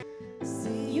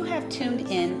tuned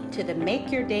in to the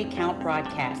Make Your Day Count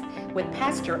broadcast with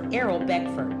Pastor Errol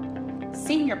Beckford,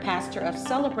 Senior Pastor of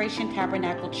Celebration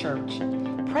Tabernacle Church,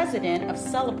 President of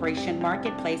Celebration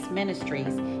Marketplace Ministries,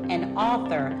 and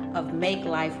author of Make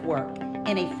Life Work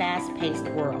in a Fast-Paced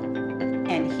World.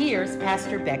 And here's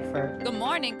Pastor Beckford. Good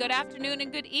morning, good afternoon,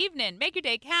 and good evening. Make your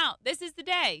day count. This is the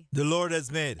day the Lord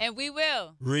has made. and we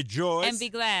will Rejoice and be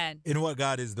glad. in what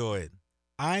God is doing.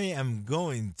 I am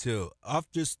going to,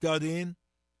 after studying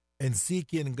and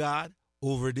seeking God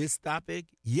over this topic,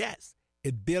 yes,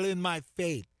 it building my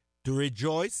faith to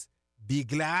rejoice, be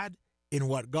glad in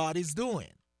what God is doing.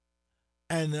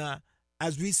 And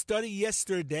as we studied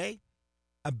yesterday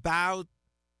about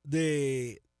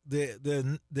the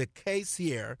case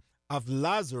here of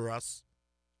Lazarus,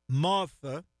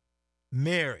 Martha,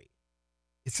 Mary,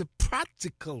 it's a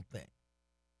practical thing.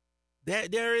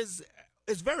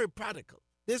 It's very practical.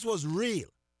 This was real,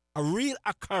 a real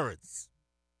occurrence,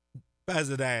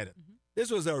 Pastor Diana. Mm-hmm. This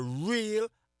was a real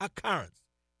occurrence.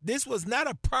 This was not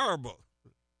a parable.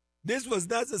 This was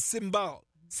not a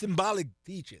symbolic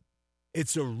teaching.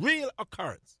 It's a real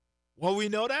occurrence. Well, we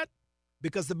know that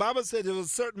because the Bible said there was a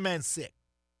certain man sick.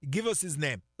 He gave us his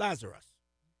name, Lazarus.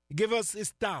 He gave us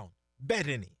his town,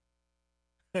 Bethany.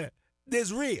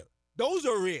 There's real. Those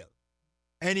are real.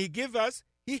 And he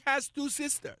has two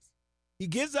sisters. He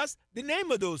gives us the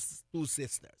name of those two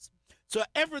sisters. So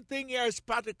everything here is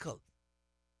practical.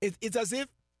 It's as if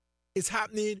it's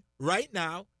happening right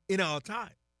now in our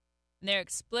time. And they're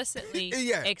explicitly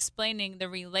Yeah. explaining the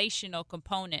relational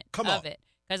component Come of on. it.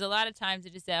 Because a lot of times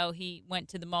it is, he went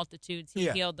to the multitudes, he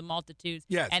Yeah. healed the multitudes,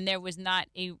 Yes. and there was not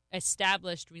a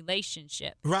established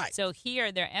relationship. Right. So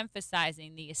here they're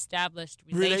emphasizing the established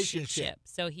Relationship. relationship.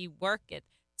 So he worketh.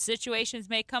 Situations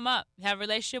may come up. You have a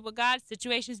relationship with God,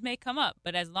 situations may come up.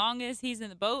 But as long as he's in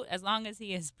the boat, as long as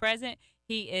he is present,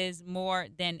 he is more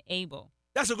than able.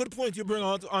 That's a good point you bring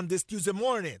on this Tuesday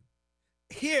morning.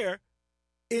 Here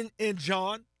in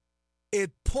John,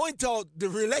 it points out the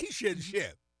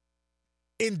relationship.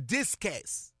 In this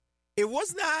case, it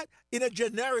was not in a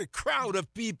generic crowd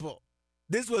of people.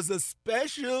 This was a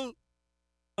special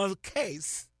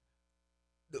case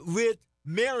with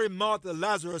Mary, Martha,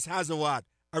 Lazarus has a what?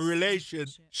 A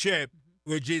relationship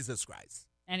with Jesus Christ.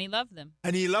 And he loved them.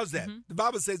 And he loves them. Mm-hmm. The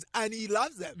Bible says, and he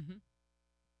loves them. Mm-hmm.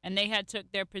 And they had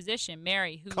took their position.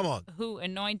 Mary, who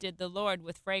anointed the Lord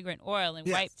with fragrant oil and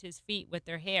Yes. wiped his feet with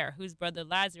her hair, whose brother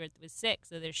Lazarus was sick.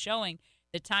 So they're showing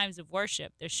the times of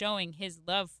worship. They're showing his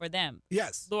love for them.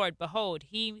 Yes. Lord, behold,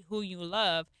 he who you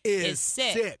love is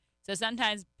sick. So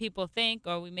sometimes people think,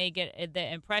 or we may get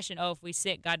the impression, if we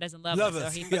sick, God doesn't love us,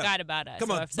 or he forgot about us.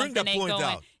 Come on, or if bring something that ain't point going,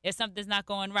 out. if something's not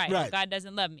going right, Right. God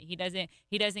doesn't love me. He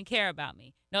doesn't care about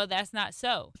me. No, that's not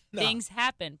so. No. Things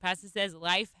happen. Pastor says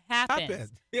life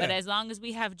happens. Yeah. But as long as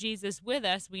we have Jesus with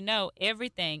us, we know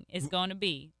everything is going to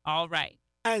be all right.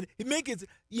 And he make it,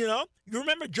 you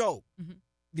remember Job, Mhm.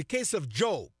 the case of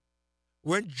Job.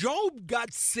 When Job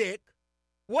got sick,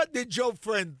 what did Job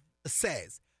friend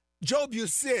says? Job, you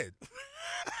sinned.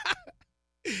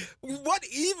 What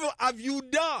evil have you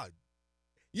done?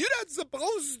 You're not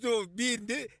supposed to be,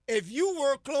 if you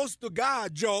were close to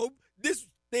God, Job, this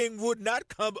thing would not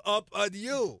come up on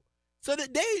you. So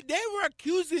that they were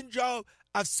accusing Job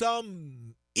of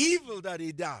some evil that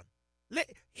he done.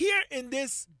 Here in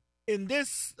this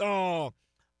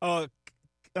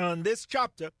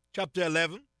chapter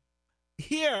 11,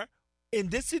 here in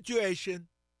this situation,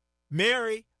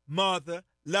 Mary, Martha,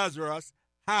 Lazarus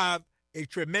have a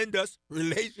tremendous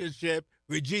relationship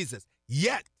with Jesus.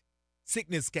 Yet,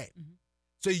 sickness came. Mm-hmm.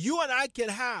 So you and I can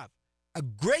have a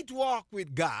great walk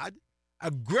with God,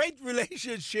 a great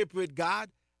relationship with God,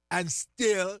 and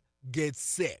still get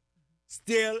sick.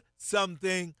 Still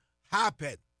something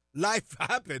happened. Life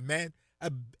happened, man.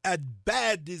 A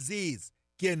bad disease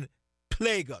can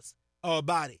plague us, our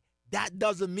body. That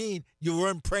doesn't mean you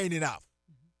weren't praying enough.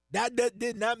 That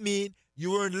did not mean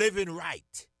you weren't living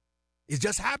right. It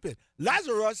just happened.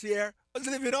 Lazarus here was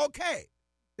living okay.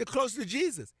 They're close to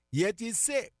Jesus, yet he's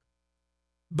sick.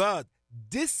 But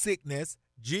this sickness,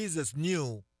 Jesus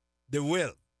knew the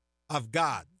will of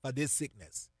God for this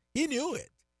sickness. He knew it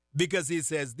because he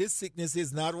says this sickness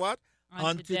is not what?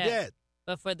 Unto death.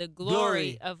 But for the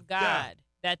glory of God,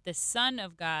 that the Son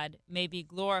of God may be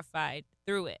glorified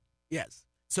through it. Yes.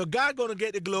 So God going to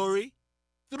get the glory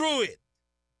through it.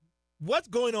 What's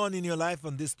going on in your life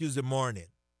on this Tuesday morning?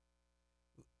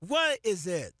 What is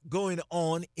it going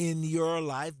on in your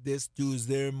life this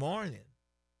Tuesday morning?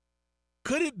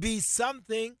 Could it be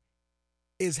something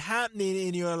is happening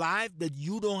in your life that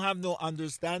you don't have no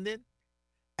understanding?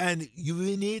 And you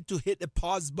need to hit the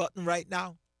pause button right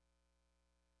now?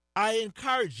 I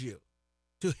encourage you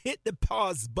to hit the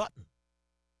pause button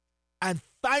and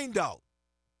find out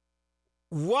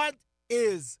what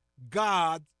is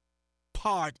God's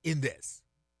part in this.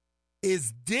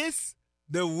 Is this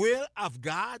the will of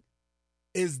God?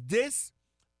 Is this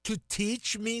to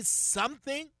teach me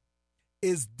something?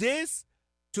 Is this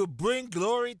to bring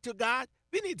glory to God?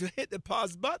 We need to hit the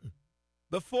pause button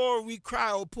before we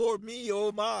cry, oh, poor me,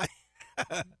 oh, my.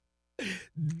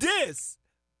 This,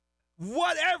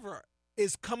 whatever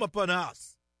is come upon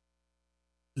us,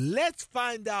 let's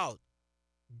find out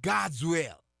God's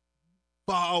will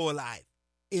for our life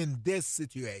in this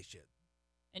situation.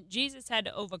 And Jesus had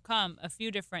to overcome a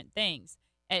few different things.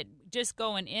 Just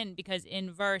going in, because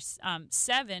in verse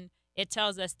 7, it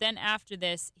tells us, then after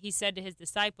this, he said to his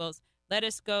disciples, let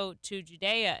us go to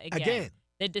Judea again.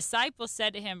 The disciples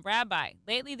said to him, Rabbi,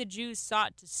 lately the Jews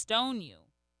sought to stone you,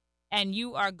 and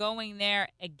you are going there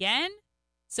again?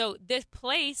 So this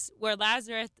place where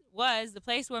Lazarus was, the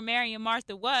place where Mary and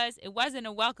Martha was, it wasn't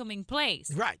a welcoming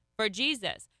place for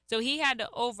Jesus. So he had to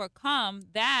overcome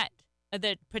that,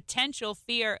 the potential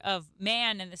fear of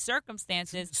man and the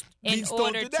circumstances in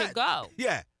order to go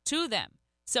to them.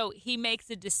 So he makes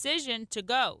a decision to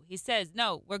go. He says,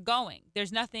 no, we're going.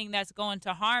 There's nothing that's going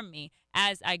to harm me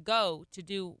as I go to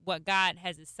do what God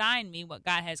has assigned me, what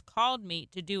God has called me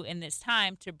to do in this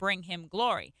time to bring him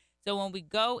glory. So when we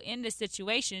go into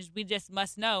situations, we just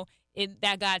must know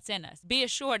that God sent us. Be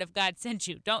assured if God sent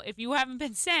you. If you haven't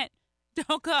been sent,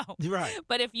 don't go. Right.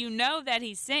 But if you know that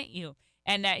he sent you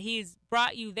and that he's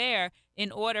brought you there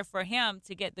in order for him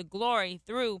to get the glory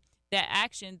through that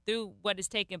action, through what is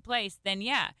taking place, then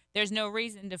there's no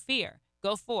reason to fear.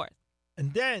 Go forth.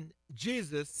 And then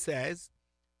Jesus says,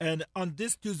 and on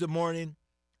this Tuesday morning,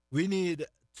 we need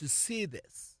to see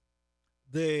this.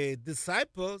 The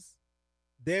disciples,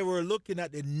 they were looking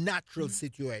at the natural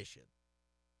situation.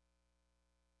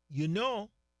 You know,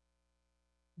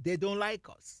 they don't like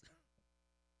us.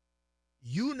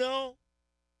 You know,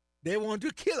 they want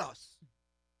to kill us.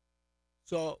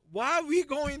 So why are we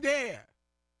going there?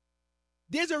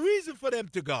 There's a reason for them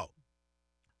to go.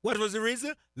 What was the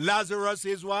reason? Lazarus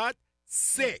is what?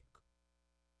 Sick.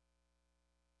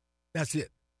 That's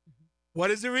it. Mm-hmm.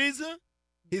 What is the reason?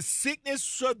 His sickness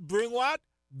should bring what?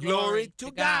 Glory to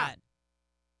God.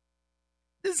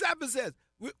 The disciple says,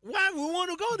 why we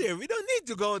want to go there? We don't need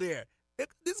to go there.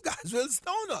 These guys will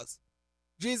stone us.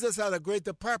 Jesus had a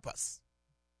greater purpose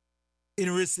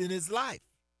in risking his life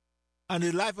and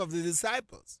the life of the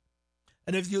disciples.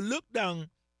 And if you look down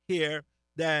here,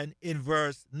 then in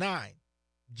verse 9,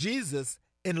 Jesus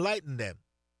enlightened them.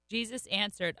 Jesus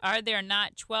answered, are there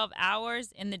not 12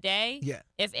 hours in the day? Yeah.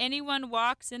 If anyone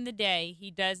walks in the day,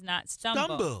 he does not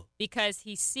stumble. Because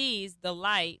he sees the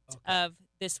light of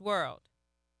this world.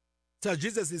 So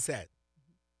Jesus, he said,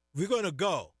 we're going to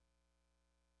go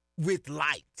with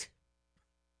light.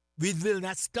 We will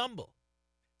not stumble.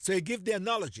 So he gives the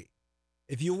analogy.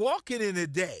 If you're walking in the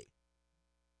day,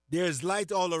 there's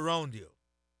light all around you.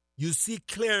 You see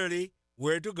clearly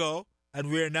where to go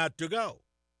and where not to go.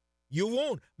 You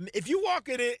won't. If you walk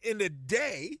in the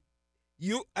day,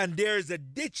 and there's a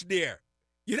ditch there,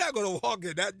 you're not going to walk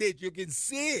in that ditch. You can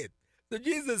see it. So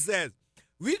Jesus says,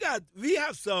 we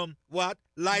have some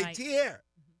light here,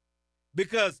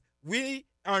 because we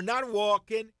are not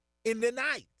walking in the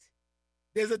night.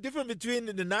 There's a difference between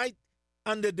the night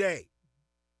and the day.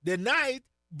 The night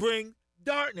brings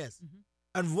darkness,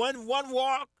 and when one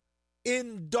walk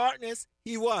in darkness,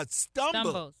 he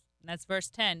stumbles. That's verse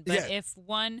 10. But if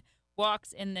one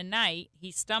walks in the night,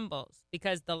 he stumbles,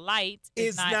 because the light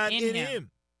is not in him.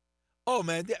 Oh,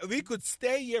 man, we could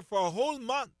stay here for a whole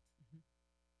month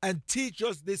and teach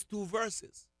us these two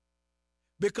verses.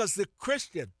 Because the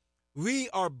Christian, we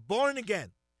are born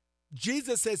again.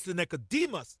 Jesus says to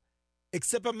Nicodemus,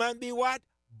 except a man be what?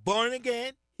 Born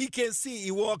again, he can see, he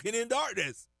walking in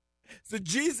darkness. So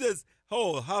Jesus,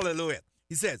 oh, hallelujah.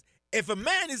 He says, if a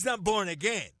man is not born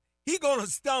again, he going to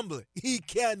stumble. He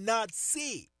cannot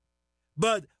see.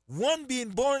 But one being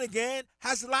born again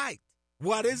has light.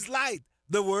 What is light?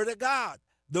 The Word of God.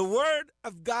 The Word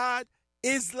of God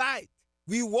is light.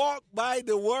 We walk by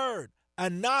the Word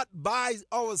and not by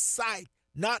our sight,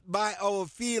 not by our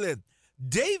feeling.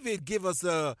 David give us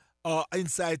a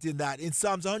insight in that. In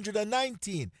Psalms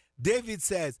 119, David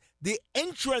says, the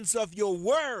entrance of your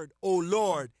Word, O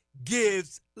Lord,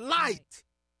 gives light.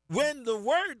 When the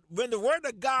word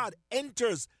of God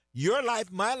enters your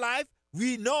life, my life,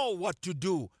 we know what to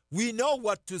do. We know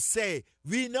what to say.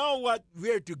 We know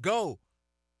where to go,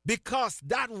 because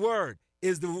that word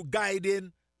is the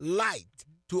guiding light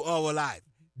to our life.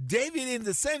 David in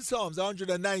the same Psalms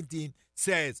 119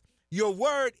 says, Your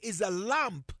word is a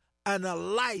lamp and a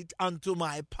light unto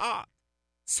my path.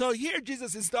 So here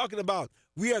Jesus is talking about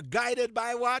we are guided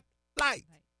by what? Light.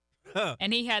 Huh.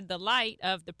 And he had the light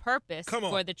of the purpose Come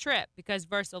on. for the trip, because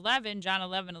verse 11, John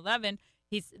 11:11,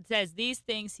 he says, these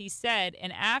things he said,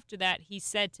 and after that he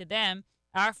said to them,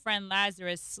 our friend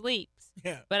Lazarus sleeps,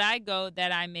 Yeah. but I go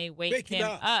that I may wake him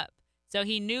up. So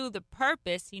he knew the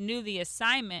purpose, he knew the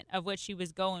assignment of which he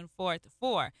was going forth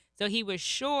for. So he was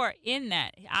sure in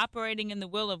that, operating in the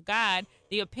will of God,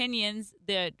 the opinions,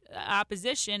 the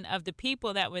opposition of the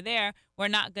people that were there were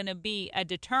not going to be a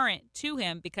deterrent to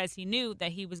him, because he knew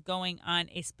that he was going on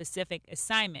a specific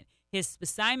assignment. His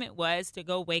assignment was to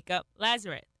go wake up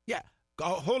Lazarus. Yeah.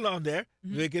 Hold on there,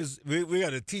 because we got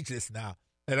to teach this now.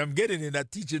 And I'm getting in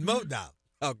that teaching mode now.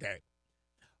 Okay.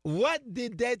 What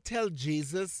did they tell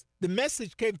Jesus? The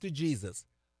message came to Jesus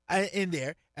in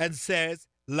there and says,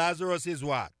 Lazarus is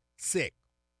what? Sick.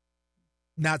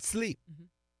 Not sleep.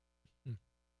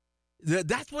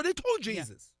 That's what they told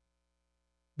Jesus.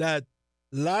 That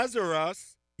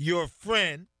Lazarus, your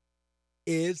friend,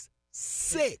 is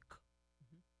sick.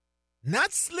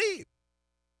 Not sleep.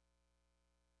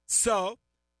 So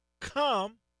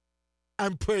come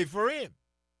and pray for him.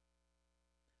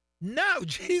 Now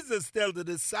Jesus tells the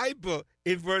disciple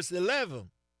in verse 11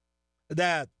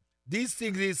 that these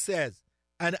things he says,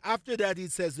 and after that he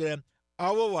says to them,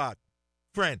 our what?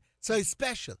 Friend. So he's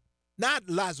special, not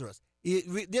Lazarus.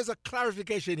 There's a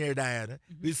clarification here, Diana.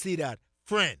 We see that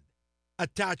friend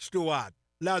attached to what?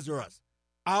 Lazarus.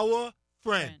 Our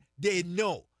friend. They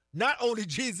know. Not only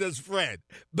Jesus' friend,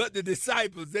 but the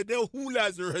disciples, they know who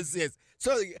Lazarus is.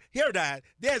 So hear that.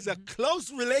 There's a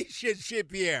close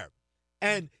relationship here.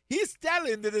 And he's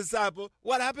telling the disciple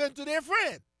what happened to their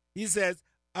friend. He says,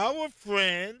 our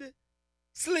friend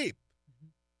sleep,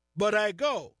 but I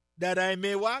go that I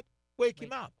may what? Wake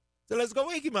him up. So let's go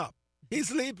wake him up. He's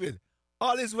sleeping.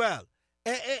 All is well.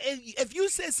 And if you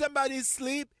say somebody's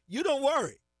sleep, you don't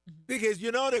worry, because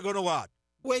you know they're going to what?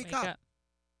 Wake up.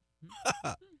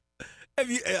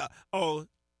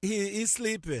 He's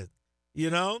sleeping.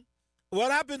 You know?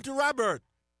 What happened to Robert?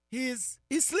 He's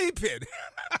sleeping.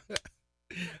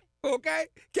 Okay?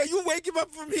 Can you wake him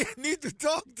up for me? I need to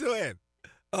talk to him.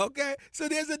 Okay? So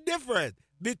there's a difference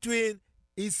between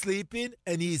he's sleeping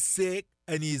and he's sick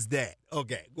and he's dead.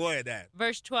 Okay, go ahead, Dad.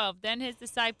 Verse 12, then his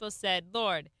disciples said,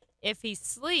 Lord, if he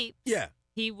sleeps,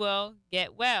 he will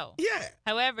get well. Yeah.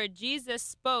 However, Jesus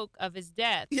spoke of his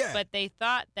death, but they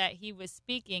thought that he was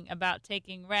speaking about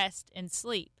taking rest and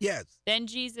sleep. Yes. Then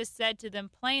Jesus said to them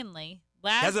plainly,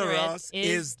 Lazarus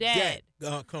is dead.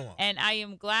 Come on. And I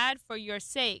am glad for your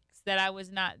sakes that I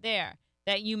was not there,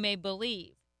 that you may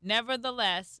believe.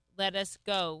 Nevertheless, let us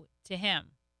go to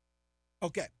him.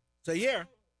 Okay. So here,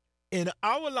 in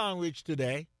our language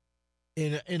today,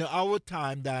 in our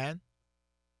time, Diane,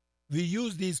 we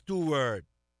use these two words,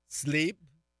 sleep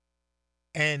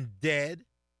and dead,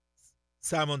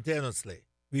 simultaneously.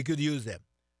 We could use them.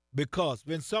 Because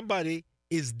when somebody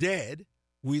is dead,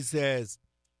 we says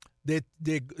they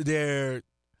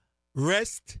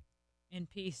rest in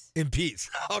peace. In peace.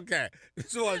 Okay.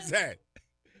 That's what I'm saying.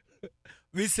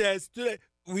 We says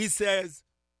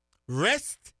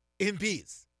rest in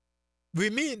peace. We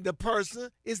mean the person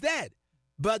is dead.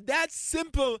 But that's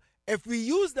simple. If we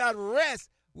use that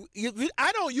rest,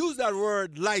 I don't use that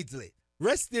word lightly.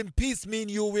 Rest in peace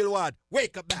means you will what?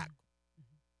 Wake up back.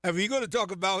 And we're going to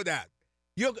talk about that.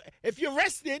 If you're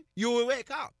resting, you will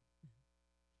wake up.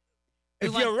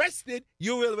 If you're resting,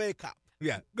 you will wake up.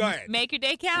 Yeah, go ahead. Make your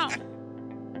day count.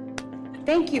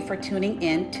 Thank you for tuning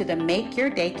in to the Make Your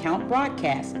Day Count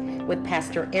broadcast with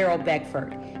Pastor Errol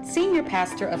Beckford, Senior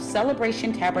Pastor of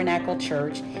Celebration Tabernacle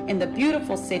Church in the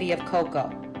beautiful city of Cocoa.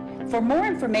 For more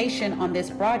information on this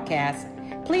broadcast,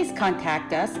 please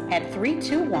contact us at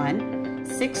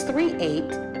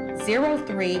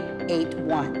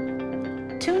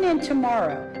 321-638-0381. Tune in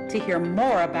tomorrow to hear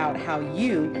more about how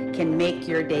you can make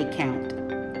your day count.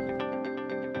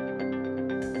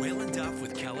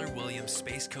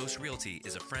 Space Coast Realty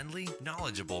is a friendly,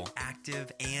 knowledgeable,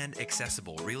 active, and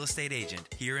accessible real estate agent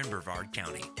here in Brevard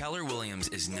County. Keller Williams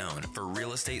is known for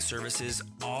real estate services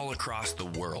all across the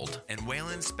world, and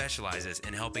Wayland specializes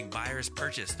in helping buyers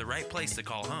purchase the right place to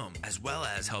call home, as well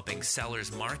as helping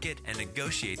sellers market and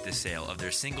negotiate the sale of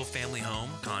their single-family home,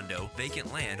 condo,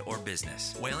 vacant land, or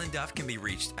business. Wayland Duff can be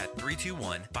reached at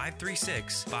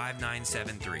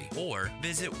 321-536-5973 or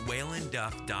visit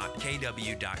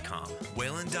waylandduff.kw.com.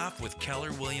 Wayland Duff with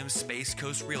Keller Williams Space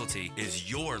Coast Realty is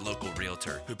your local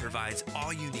realtor who provides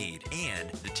all you need and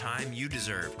the time you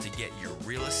deserve to get your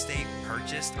real estate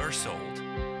purchased or sold.